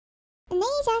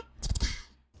Amnesia.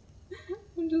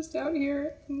 I'm just out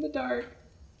here in the dark.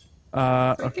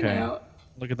 Okay. Out.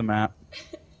 Look at the map.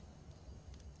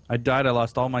 I died. I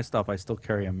lost all my stuff. I still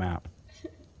carry a map.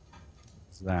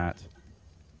 What's that?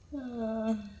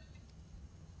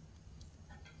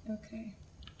 Okay.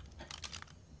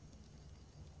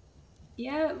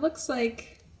 Yeah, it looks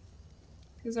like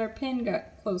because our pin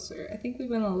got closer. I think we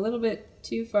went a little bit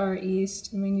too far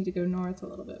east, and we need to go north a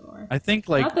little bit more. I think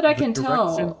like not that I can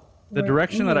tell. The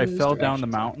direction that I fell down the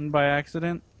mountain by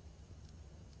accident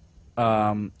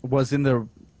was in the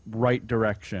right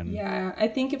direction. Yeah, I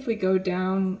think if we go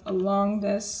down along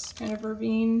this kind of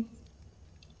ravine,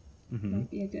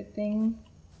 might be a good thing.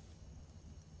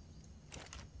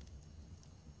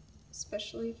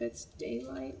 Especially if it's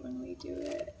daylight when we do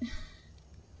it.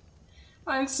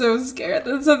 I'm so scared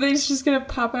that something's just gonna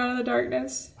pop out of the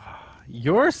darkness.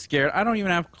 You're scared? I don't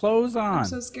even have clothes on. I'm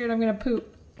so scared I'm gonna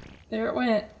poop. There it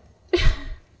went.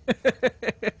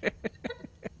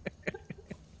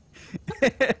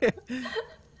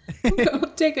 Go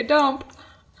take a dump.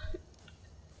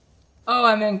 Oh,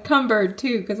 I'm encumbered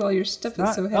too because all your stuff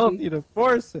is so heavy. Help you to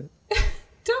force it.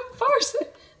 Don't force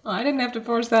it. Oh, I didn't have to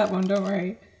force that one. Don't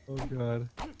worry. Oh god.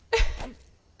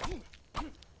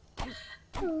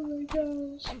 Oh my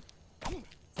gosh.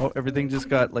 Oh, everything just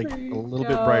got like a little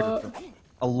bit brighter.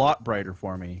 A lot brighter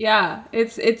for me. Yeah,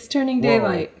 it's turning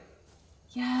daylight.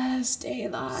 Yes,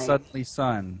 daylight. Suddenly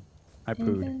sun. I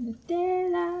pooed. And then the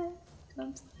daylight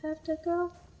comes, I have to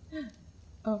go.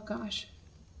 Oh gosh.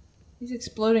 These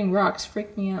exploding rocks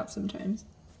freak me out sometimes.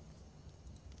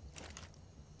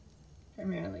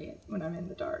 Primarily when I'm in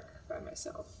the dark by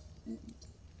myself.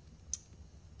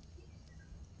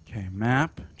 Okay,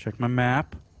 map. Check my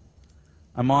map.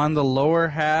 I'm on the lower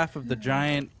half of the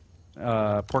giant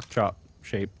pork chop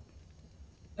shape.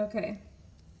 Okay.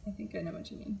 I think I know what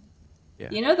you mean. Yeah.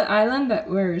 You know the island that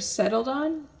we're settled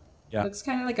on? Yeah. Looks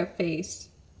kind of like a face.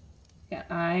 An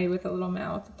eye with a little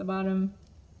mouth at the bottom.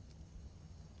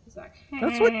 It's like,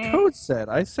 That's what Code said.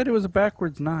 I said it was a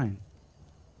backwards 9.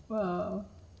 Whoa.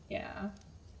 Yeah.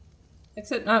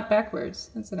 Except not backwards.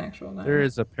 That's an actual 9. There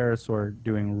is a parasaur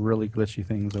doing really glitchy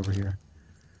things over here.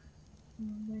 Oh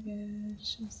my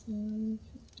gosh. I'm so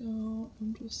freaked out.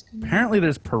 I'm just gonna... Apparently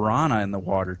there's piranha in the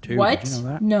water too. What? Did you know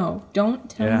that? No. Don't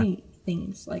tell me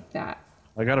things like that.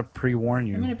 I gotta pre-warn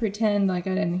you. I'm gonna pretend like I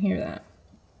didn't hear that.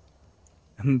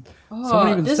 And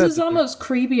oh, this is almost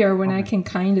creepier when I can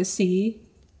kind of see.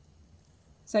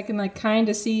 So I can like kind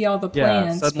of see all the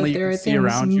plants, but there are things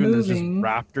around you moving. And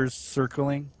there's just raptors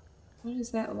circling. What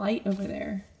is that light over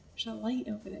there? There's a light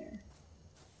over there.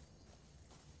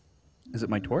 Is it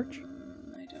my torch?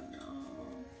 I don't know.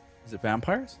 Is it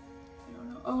vampires? I don't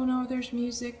know. Oh no, there's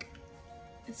music.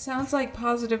 It sounds like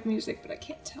positive music, but I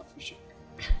can't tell for sure.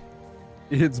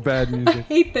 It's bad I music.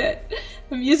 hate that.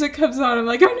 The music comes on, I'm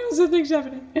like, I know something's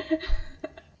happening. I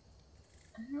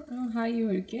don't know how you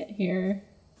would get here.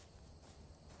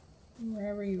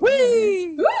 Wherever you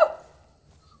Whee! are. Woo! Oh,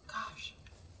 gosh.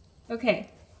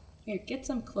 Okay. Here, get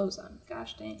some clothes on.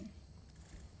 Gosh dang.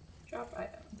 Drop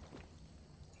item.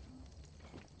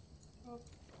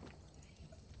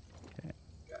 Okay.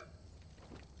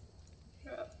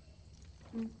 Drop.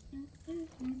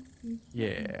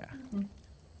 Yeah.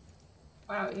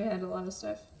 Wow, you had a lot of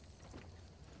stuff.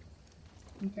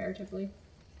 Comparatively.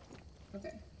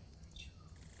 Okay.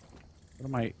 What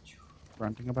am I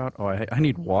grunting about? Oh, I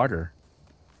need water.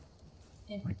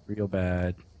 Yeah. Like real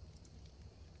bad.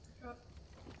 Drop.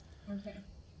 Okay.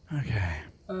 Okay.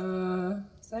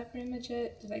 Is that pretty much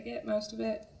it? Did I get most of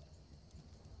it?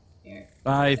 Here.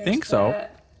 I think so.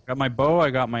 That. Got my bow,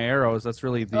 I got my arrows. That's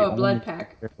really the only... blood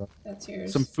pack. That's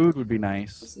yours. Some food would be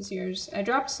nice. This is yours. I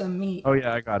dropped some meat. Oh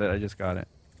yeah, I got it. I just got it.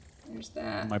 There's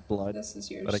that. My blood. This is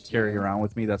yours That I carry around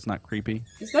with me. That's not creepy.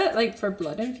 Is that like for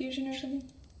blood infusion or something?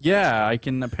 Yeah, I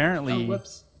can apparently Oh,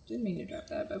 whoops. Didn't mean to drop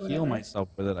that, but whatever. heal myself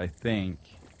with it, I think.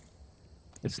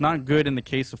 It's not good in the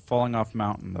case of falling off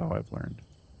mountain, though, I've learned.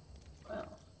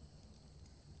 Well.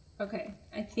 Okay.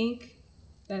 I think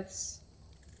that's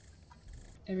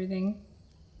everything.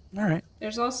 All right.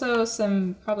 There's also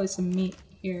probably some meat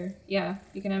here. Yeah,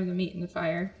 you can have the meat in the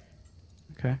fire.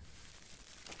 Okay.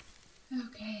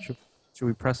 Okay. Should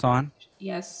we press on?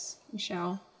 Yes, we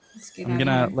shall. Let's get I'm out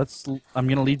gonna of here. I'm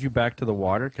gonna lead you back to the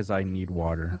water because I need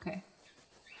water. Okay.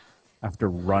 After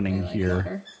running I like here.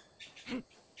 water.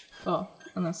 Well,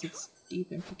 unless it's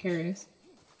deep and precarious.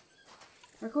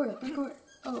 Record it, record it.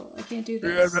 Oh, I can't do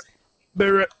this.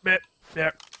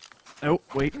 Oh,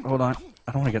 wait, hold on.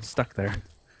 I don't want to get stuck there.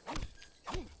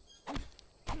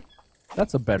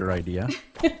 That's a better idea.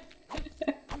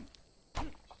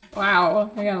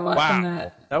 Wow, I got a lot from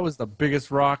that. That was the biggest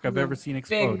rock I've ever seen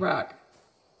explode. Big rock.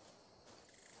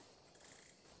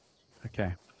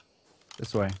 Okay.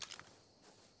 This way.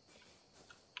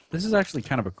 This is actually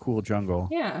kind of a cool jungle.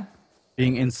 Yeah.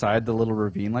 Being inside the little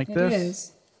ravine like this. It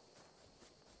is.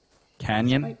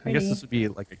 Canyon? I guess this would be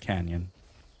like a canyon.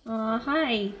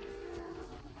 Hi.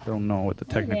 Don't know what the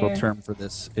technical term for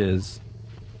this is.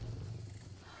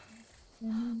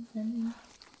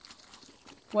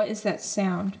 What is that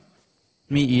sound?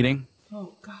 Me eating.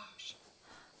 Oh, gosh.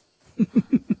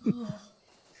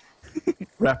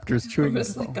 Raptors chewing. It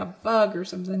was like a bug or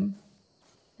something.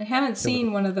 I haven't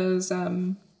seen one of those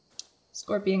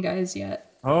scorpion guys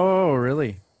yet. Oh,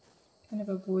 really? Kind of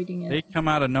avoiding it. They come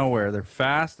out of nowhere. They're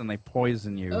fast and they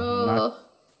poison you. Oh.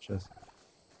 Just.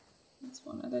 That's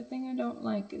one other thing I don't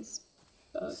like is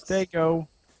bugs. Stego.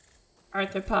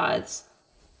 Arthropods.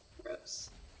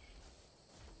 Gross.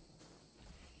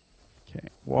 Okay,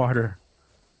 water.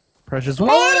 Precious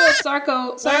water! Oh,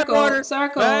 Sarko! Bad water.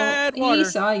 Sarko! Bad water. He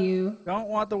saw you. Don't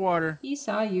want the water. He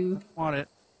saw you. Want it.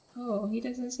 Oh, he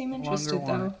doesn't seem interested want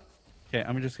though. Okay,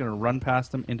 I'm just gonna run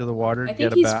past him into the water. I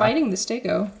think he's fighting the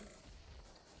Stego.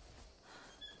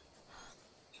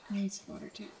 He needs water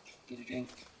too. Get a drink.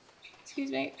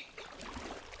 Excuse me.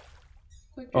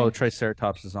 Quick Oh, the drink.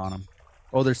 Triceratops is on him.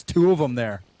 Oh, there's two of them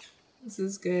there. This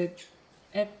is good.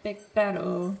 Epic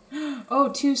battle. Oh,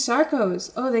 2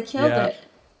 Sarkos. Oh, they killed it.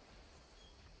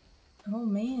 Oh,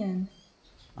 man.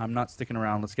 I'm not sticking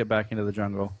around. Let's get back into the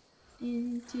jungle.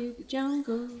 Into the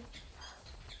jungle.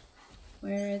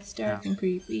 Where it's dark and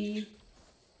creepy.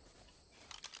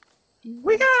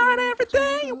 We got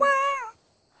everything you want.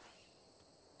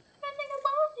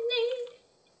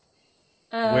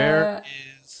 Where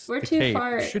is we're the too cave?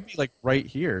 far. It should be like right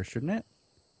here, shouldn't it?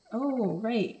 Oh,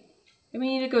 right. And we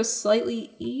need to go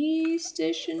slightly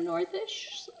east-ish and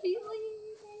north-ish. Slightly,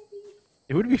 maybe.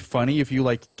 It would be funny if you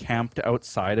like camped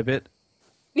outside of it.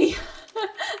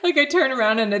 Like I turn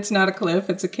around and it's not a cliff,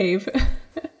 it's a cave.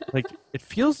 Like it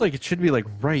feels like it should be like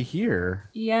right here.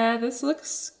 Yeah, this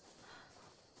looks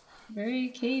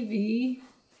very cavey.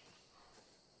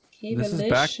 This is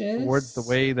back towards the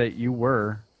way that you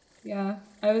were. Yeah,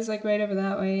 I was like right over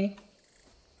that way.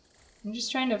 I'm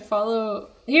just trying to follow.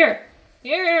 Here!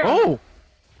 Here! Oh!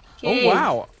 Cave. Oh,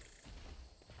 wow.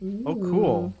 Ooh. Oh,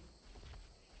 cool.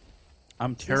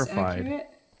 I'm Is this terrified. accurate?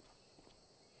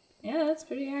 Yeah, that's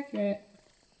pretty accurate.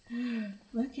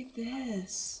 Look at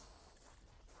this.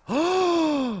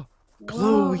 Oh! Whoa.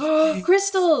 Glowy.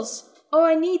 Crystals! Oh,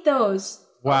 I need those.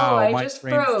 Wow, Oh, I my just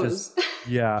frames froze.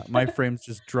 Yeah, my frames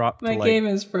just dropped My to like... game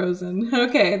is frozen.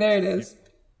 Okay, there it is.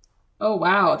 Oh,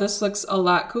 wow. This looks a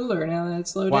lot cooler now that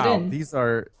it's loaded Wow, in. these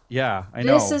are... Yeah, I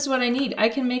know. This is what I need. I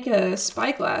can make a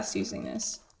spyglass using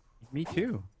this. Me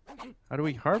too. How do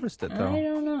we harvest it, though? I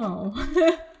don't know.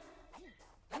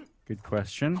 Good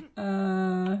question.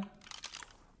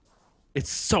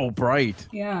 It's so bright.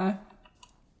 Yeah.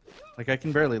 Like, I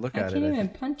can barely look I at can't it. even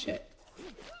punch it.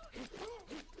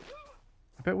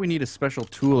 I bet we need a special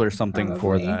tool or something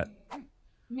for Probably. that. Let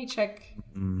me check.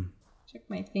 Mm. Check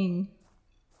my thing.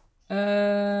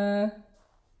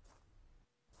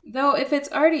 Though, if it's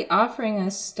already offering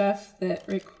us stuff that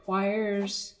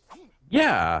requires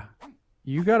Yeah,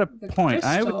 you got a the point.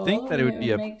 I crystal, would think that it would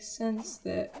be a... make sense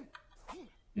that I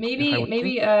maybe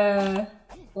would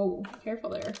whoa,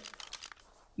 careful there.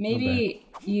 Maybe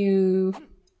you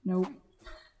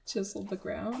chisel the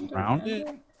ground Round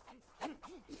it?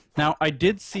 Now, I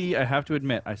did see, I have to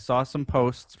admit, I saw some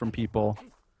posts from people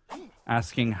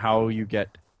asking how you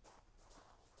get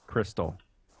crystal.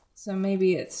 So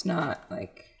maybe it's not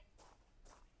like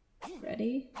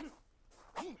ready.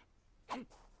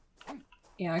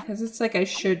 Yeah, because it's like I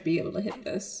should be able to hit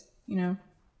this, you know.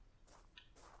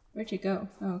 Where'd you go?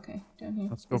 Oh, okay, down here.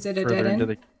 Let's go Is it a further dead into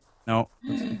end? the... No,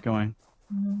 let's keep going.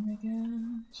 Oh my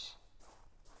gosh.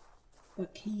 The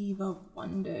Cave of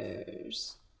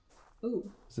Wonders.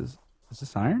 Ooh. Is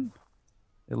this iron?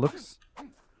 It looks...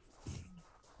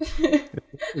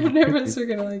 I'm nervous we're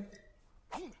gonna like...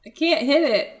 I can't hit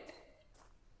it.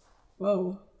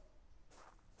 Whoa.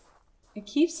 It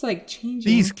keeps like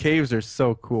changing. These caves are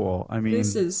so cool. I mean...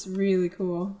 This is really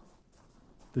cool.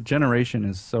 The generation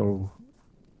is so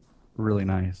really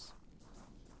nice.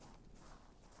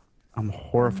 I'm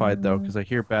horrified though, because I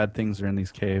hear bad things are in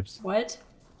these caves. What?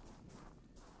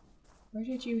 Where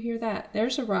did you hear that?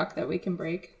 There's a rock that we can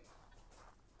break.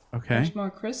 Okay. There's more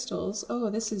crystals. Oh,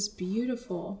 this is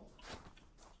beautiful.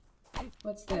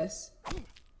 What's this?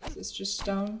 Is this just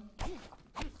stone?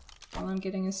 Well, I'm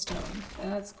getting a stone.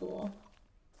 That's cool.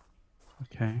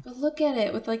 Okay. But look at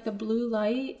it with like the blue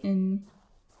light and...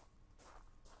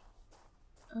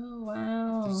 Oh,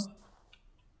 wow.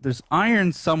 There's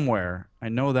iron somewhere. I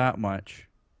know that much.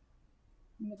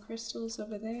 And the crystals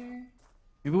over there.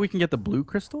 Maybe we can get the blue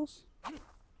crystals?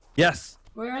 Yes.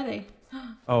 Where are they?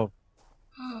 Oh.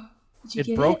 Did you It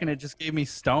get broke it? and it just gave me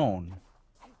stone.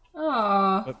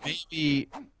 Aw. But maybe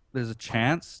there's a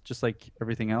chance, just like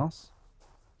everything else.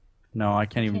 No, I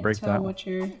can't even break tell that. what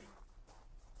you're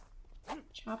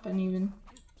chopping even.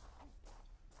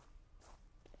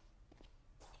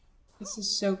 This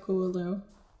is so cool, Lou.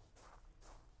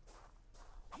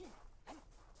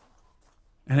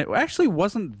 And it actually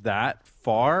wasn't that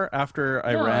far after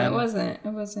I ran. No, it wasn't. It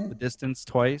wasn't. The distance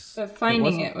twice. But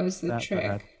finding it was the trick.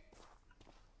 Bad.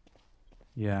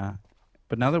 Yeah.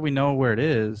 But now that we know where it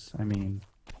is, I mean...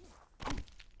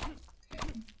 Okay.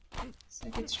 Looks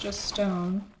like it's just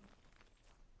stone.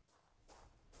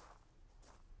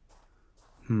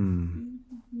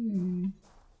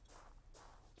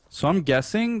 So I'm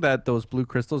guessing that those blue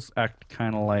crystals act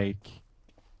kind of like...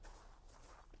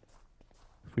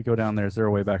 If we go down there, is there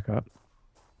a way back up?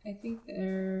 I think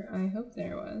there... I hope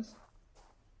there was.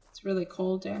 It's really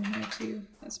cold down here, too.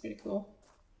 That's pretty cool.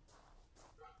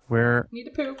 Where... Need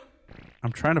to poop.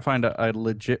 I'm trying to find a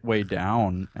legit way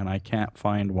down, and I can't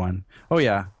find one. Oh,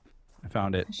 yeah. I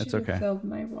found it. It's okay. I should have filled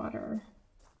my water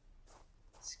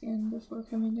skin before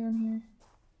coming down here.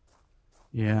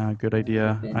 Yeah, good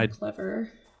idea.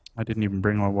 Clever. I didn't even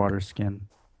bring my water skin.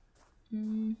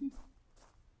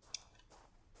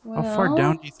 Well, how far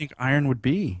down do you think iron would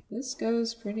be? This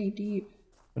goes pretty deep.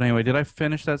 But anyway, did I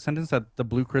finish that sentence? That the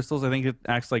blue crystals, I think it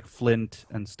acts like flint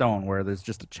and stone, where there's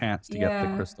just a chance to get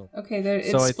the crystal. Okay, there,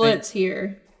 it splits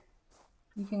here.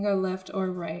 You can go left or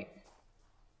right.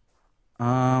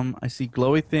 I see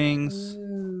glowy things.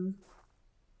 Ooh.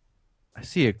 I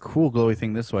see a cool glowy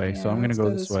thing this way, so I'm gonna go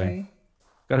this way.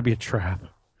 Gotta be a trap.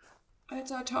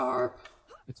 It's a tarp.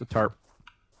 It's a tarp.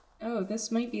 Oh,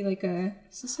 this might be like a...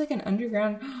 Is this like an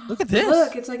underground... Look at this!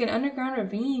 Look, it's like an underground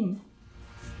ravine.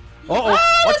 Uh-oh!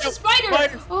 Oh, it's a spider!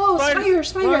 Spiders! Oh, Spiders!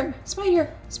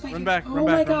 spider! Run back, oh run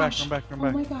my back, run gosh. back, run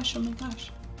back, run back. Oh my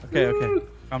gosh. Okay.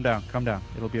 Calm down.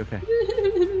 It'll be okay.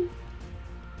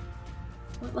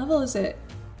 What level is it?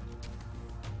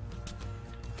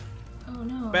 Oh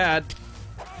no. Bad.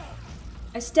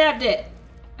 I stabbed it.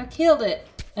 I killed it.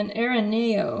 An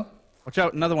Araneo. Watch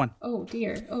out, another one. Oh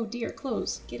dear,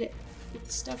 close. Get it. Get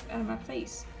the stuff out of my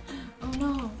face. Oh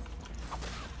no.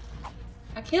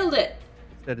 I killed it.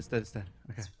 It's dead. Okay.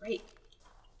 That's right.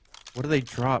 What do they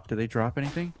drop? Do they drop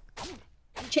anything?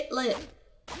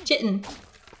 Chitin.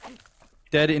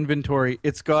 Dead inventory.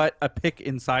 It's got a pick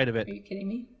inside of it. Are you kidding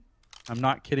me? I'm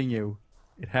not kidding you.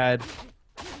 It had...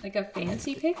 Like a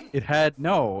fancy pick? It had,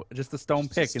 no, just a stone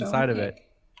pick inside of it.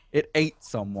 It ate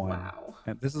someone. Wow.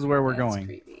 And this is where we're That's going.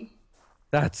 Creepy.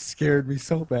 That scared me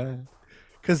so bad.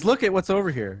 Because look at what's over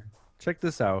here. Check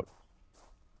this out.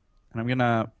 And I'm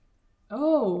gonna...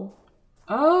 Oh.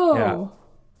 Yeah.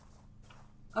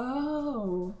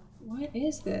 Oh. What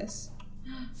is this?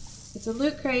 It's a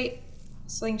loot crate.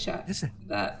 Slingshot. Is it?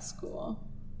 That's cool.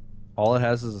 All it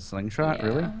has is a slingshot? Yeah,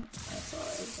 Really? That's all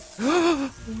I've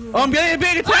got. Oh, I'm getting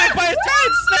being attacked by a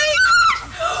giant snake!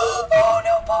 Oh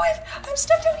no, boy! I'm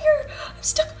stuck down here! I'm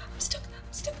stuck!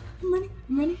 I'm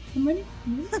running.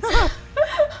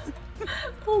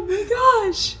 Oh my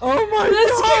gosh! Oh my That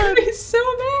god! scared me so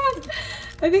bad!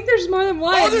 I think there's more than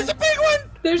one. Oh, there's a big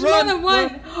one! There's more than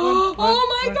one! Oh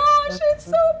my gosh, it's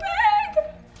so big!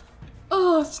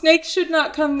 Oh, snakes should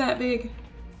not come that big.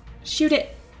 Shoot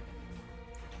it.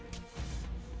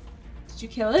 Did you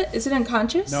kill it? Is it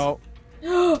unconscious? No.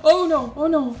 Oh no!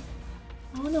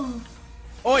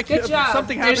 Oh, Good job.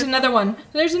 Something happened. There's another one.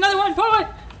 Pull it!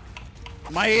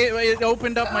 It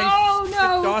opened up my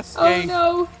Oh dossier.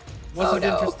 no! Wasn't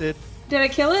interested. Did I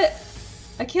kill it?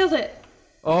 I killed it.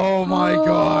 Oh my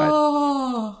god.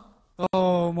 Oh.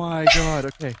 Oh my god.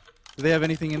 Okay. Do they have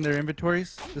anything in their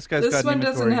inventories? This guy's got an This one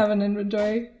inventory. doesn't have an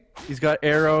inventory. He's got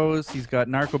arrows. He's got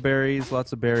narco berries.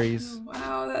 Lots of berries. Oh,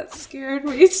 wow, that scared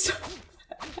me so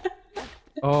bad.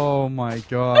 Oh my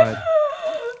god.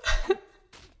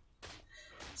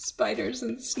 Spiders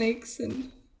and snakes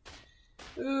and...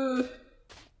 Ugh.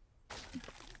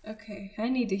 Okay, I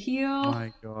need to heal. Oh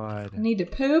my god. I need to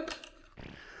poop.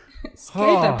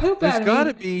 Scared the poop out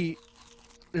of me.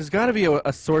 There's gotta be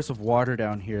a source of water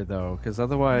down here though, because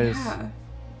otherwise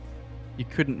you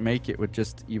couldn't make it with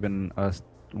just even a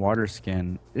water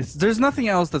skin. There's nothing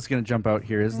else that's gonna jump out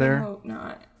here, is there? I hope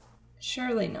not.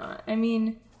 Surely not. I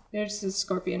mean, there's a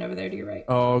scorpion over there to your right.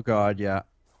 Oh god, yeah.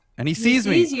 And he sees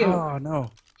me. You. Oh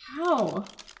no. How?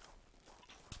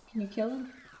 Can you kill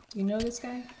him? Do you know this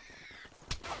guy?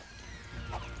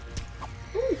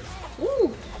 Ooh!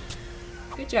 Ooh!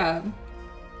 Good job.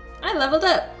 I leveled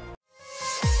up.